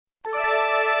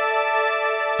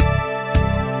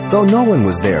Though no one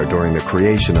was there during the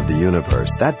creation of the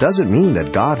universe, that doesn't mean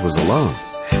that God was alone.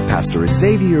 Pastor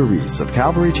Xavier Reese of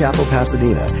Calvary Chapel,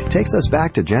 Pasadena, takes us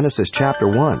back to Genesis chapter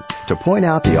 1 to point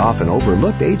out the often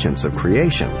overlooked agents of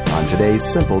creation on today's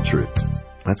Simple Truths.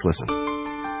 Let's listen.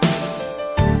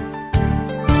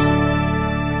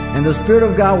 And the Spirit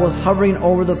of God was hovering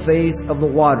over the face of the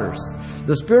waters.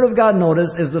 The Spirit of God,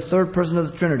 notice, is the third person of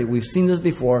the Trinity. We've seen this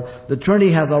before. The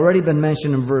Trinity has already been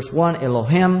mentioned in verse 1.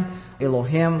 Elohim,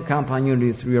 compound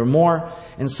unity, three or more.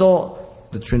 And so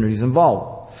the Trinity is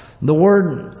involved. The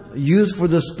word used for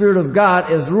the Spirit of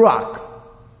God is ruach,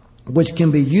 which can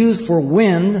be used for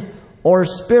wind or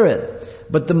spirit.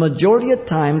 But the majority of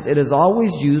times it is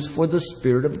always used for the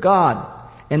Spirit of God.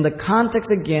 And the context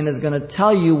again is going to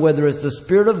tell you whether it's the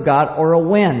Spirit of God or a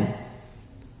wind.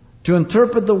 To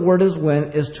interpret the word as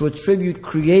wind is to attribute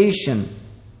creation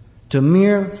to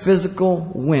mere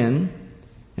physical wind.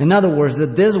 In other words,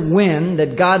 that this wind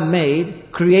that God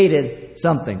made created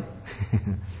something.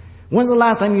 When's the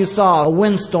last time you saw a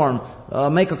windstorm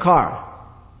make a car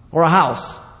or a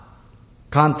house?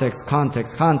 Context.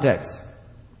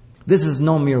 This is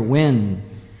no mere wind,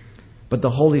 but the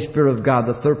Holy Spirit of God,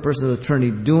 the third person of the Trinity,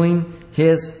 doing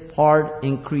His part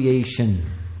in creation.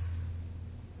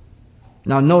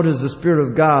 Now notice the Spirit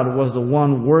of God was the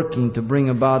one working to bring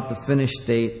about the finished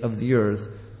state of the earth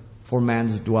for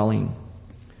man's dwelling.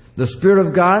 The Spirit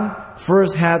of God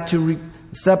first had to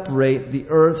separate the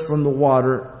earth from the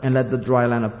water and let the dry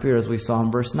land appear, as we saw in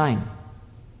verse 9.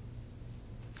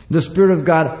 The Spirit of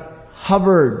God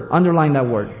hovered, underline that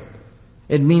word.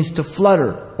 It means to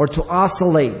flutter or to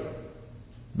oscillate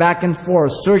back and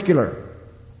forth, circular,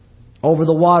 over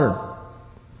the water.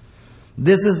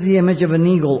 This is the image of an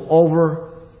eagle over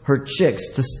her chicks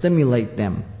to stimulate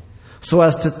them, so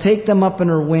as to take them up in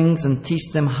her wings and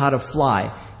teach them how to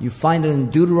fly. You find it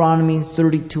in Deuteronomy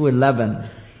 32:11.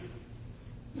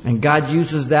 And God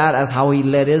uses that as how He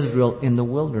led Israel in the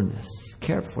wilderness,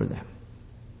 cared for them.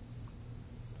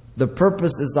 The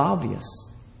purpose is obvious.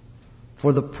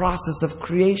 For the process of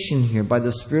creation here by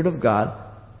the Spirit of God,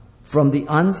 from the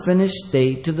unfinished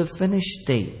state to the finished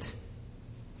state.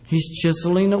 He's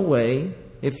chiseling away,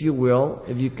 if you will,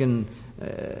 if you can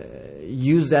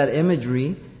use that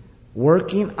imagery,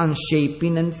 working on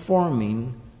shaping and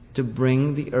forming to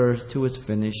bring the earth to its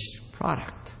finished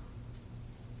product.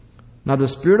 Now the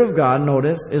Spirit of God,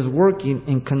 notice, is working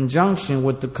in conjunction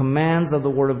with the commands of the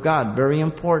Word of God. Very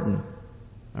important.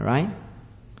 All right?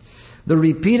 The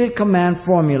repeated command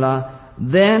formula,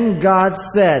 then God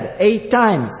said, 8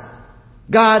 times.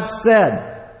 God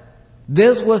said.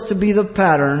 This was to be the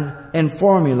pattern and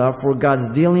formula for God's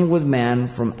dealing with man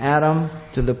from Adam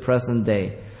to the present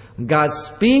day. God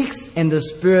speaks and the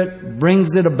Spirit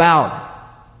brings it about.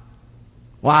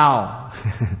 Wow.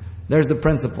 There's the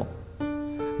principle.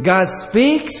 God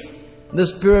speaks, the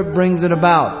Spirit brings it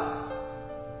about.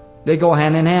 They go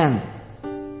hand in hand.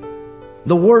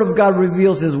 The Word of God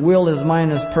reveals His will, His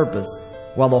mind, His purpose,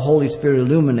 while the Holy Spirit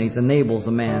illuminates, enables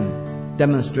a man,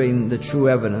 demonstrating the true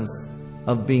evidence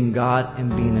of being God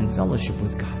and being in fellowship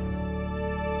with God.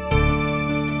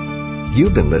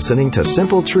 You've been listening to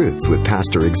Simple Truths with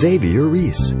Pastor Xavier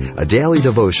Reese, a daily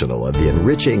devotional of the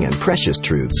enriching and precious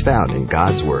truths found in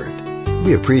God's Word.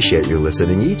 We appreciate you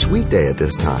listening each weekday at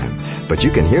this time, but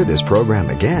you can hear this program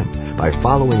again by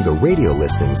following the radio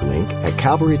listings link at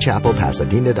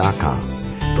CalvaryChapelPasadena.com.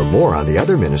 For more on the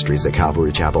other ministries at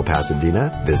Calvary Chapel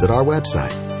Pasadena, visit our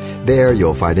website. There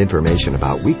you'll find information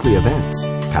about weekly events,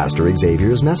 Pastor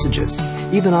Xavier's messages,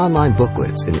 even online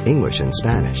booklets in English and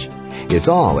Spanish. It's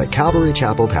all at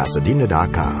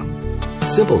CalvaryChapelPasadena.com.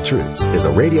 Simple Truths is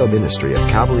a radio ministry of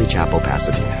Calvary Chapel,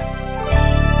 Pasadena.